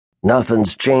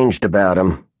Nothing's changed about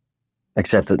 'em,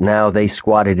 except that now they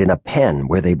squatted in a pen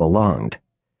where they belonged.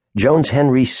 Jones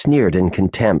Henry sneered in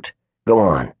contempt. Go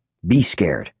on, be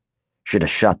scared. Should have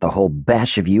shot the whole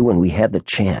batch of you when we had the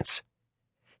chance.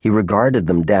 He regarded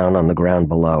them down on the ground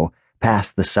below,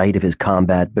 past the site of his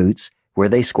combat boots, where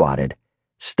they squatted,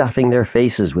 stuffing their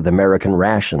faces with American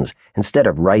rations instead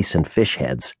of rice and fish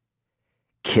heads.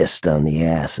 Kissed on the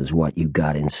ass is what you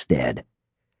got instead.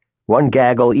 One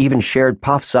gaggle even shared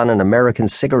puffs on an American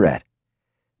cigarette.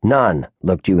 None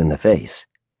looked you in the face.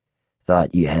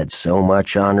 Thought you had so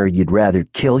much honor you'd rather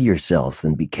kill yourselves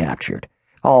than be captured.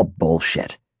 All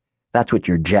bullshit. That's what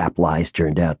your Jap lies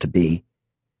turned out to be.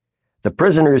 The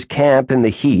prisoners' camp in the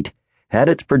heat had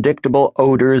its predictable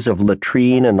odors of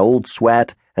latrine and old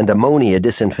sweat and ammonia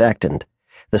disinfectant.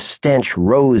 The stench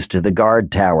rose to the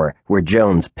guard tower where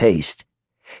Jones paced.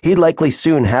 He'd likely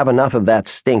soon have enough of that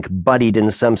stink buddied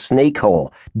in some snake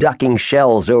hole, ducking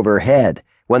shells overhead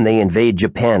when they invade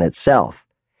Japan itself.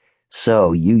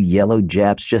 So you yellow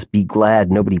Japs just be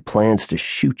glad nobody plans to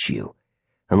shoot you,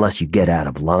 unless you get out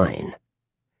of line.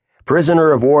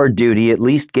 Prisoner of war duty at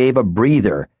least gave a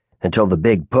breather until the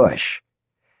big push.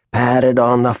 Patted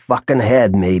on the fucking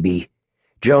head, maybe.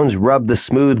 Jones rubbed the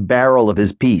smooth barrel of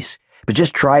his piece, but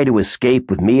just try to escape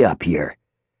with me up here.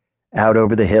 Out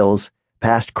over the hills,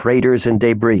 past craters and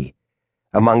debris,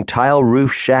 among tile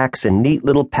roof shacks and neat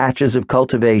little patches of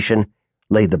cultivation,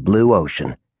 lay the blue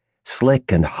ocean,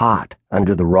 slick and hot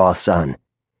under the raw sun.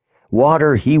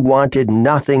 Water he wanted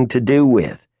nothing to do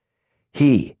with.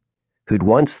 He, who'd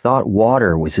once thought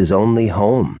water was his only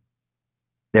home.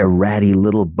 Their ratty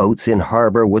little boats in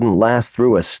harbor wouldn't last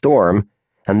through a storm,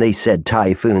 and they said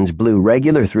typhoons blew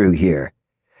regular through here.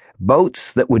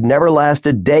 Boats that would never last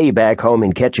a day back home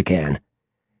in Ketchikan.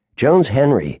 Jones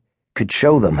Henry could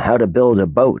show them how to build a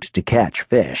boat to catch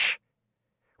fish.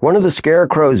 One of the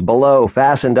scarecrows below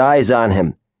fastened eyes on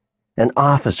him. An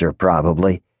officer,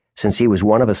 probably, since he was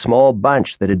one of a small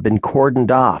bunch that had been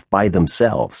cordoned off by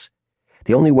themselves.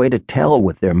 The only way to tell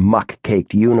with their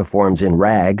muck-caked uniforms in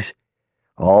rags.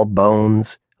 All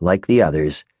bones, like the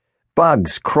others.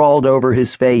 Bugs crawled over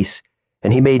his face,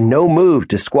 and he made no move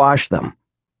to squash them.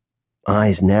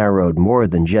 Eyes narrowed more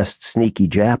than just sneaky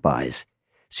Jap eyes.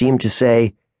 Seemed to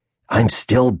say, I'm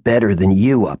still better than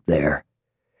you up there.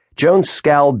 Jones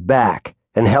scowled back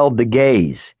and held the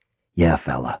gaze. Yeah,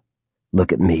 fella,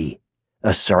 look at me,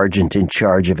 a sergeant in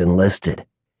charge of enlisted,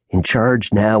 in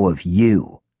charge now of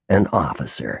you, an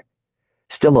officer.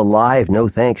 Still alive, no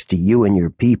thanks to you and your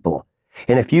people.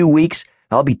 In a few weeks,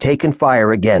 I'll be taking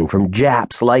fire again from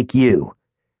Japs like you.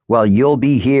 Well, you'll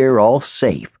be here all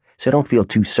safe, so don't feel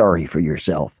too sorry for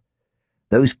yourself.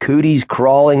 Those cooties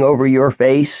crawling over your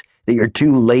face that you're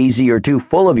too lazy or too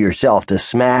full of yourself to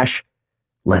smash,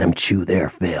 let 'em chew their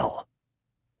fill.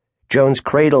 Jones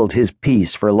cradled his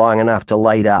piece for long enough to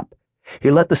light up.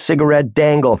 He let the cigarette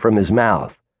dangle from his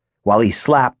mouth while he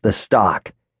slapped the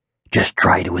stock. Just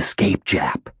try to escape,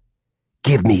 Jap.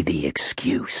 Give me the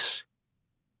excuse.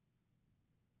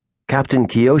 Captain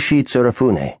Kiyoshi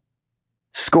Tsurafune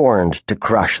scorned to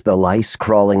crush the lice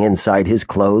crawling inside his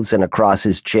clothes and across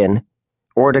his chin,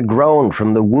 or to groan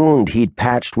from the wound he'd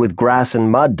patched with grass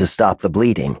and mud to stop the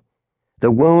bleeding.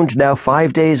 The wound now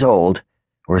 5 days old,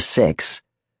 or 6,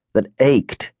 that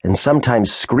ached and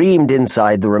sometimes screamed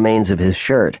inside the remains of his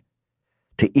shirt.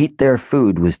 To eat their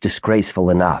food was disgraceful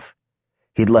enough.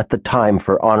 He'd let the time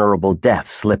for honorable death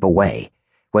slip away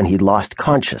when he'd lost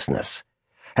consciousness,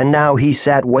 and now he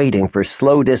sat waiting for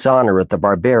slow dishonor at the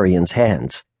barbarian's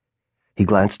hands. He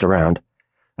glanced around.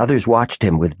 Others watched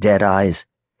him with dead eyes.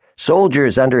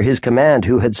 Soldiers under his command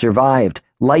who had survived,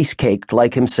 lice-caked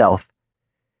like himself.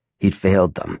 He'd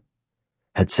failed them,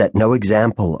 had set no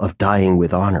example of dying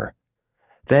with honor.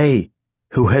 They,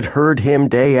 who had heard him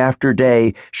day after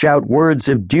day shout words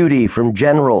of duty from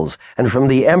generals and from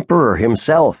the emperor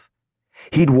himself.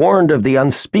 He'd warned of the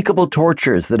unspeakable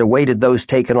tortures that awaited those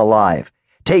taken alive,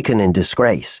 taken in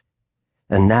disgrace.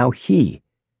 And now he,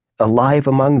 alive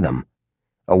among them,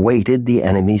 awaited the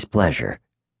enemy's pleasure.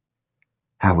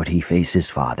 How would he face his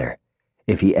father,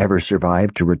 if he ever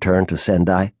survived to return to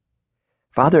Sendai?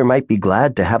 Father might be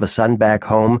glad to have a son back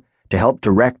home to help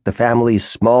direct the family's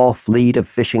small fleet of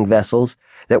fishing vessels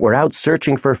that were out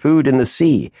searching for food in the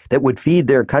sea that would feed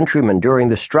their countrymen during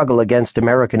the struggle against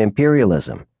American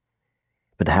imperialism.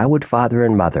 But how would father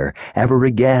and mother ever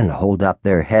again hold up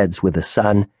their heads with a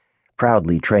son,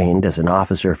 proudly trained as an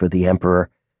officer for the emperor,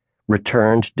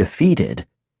 returned defeated,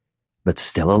 but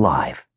still alive?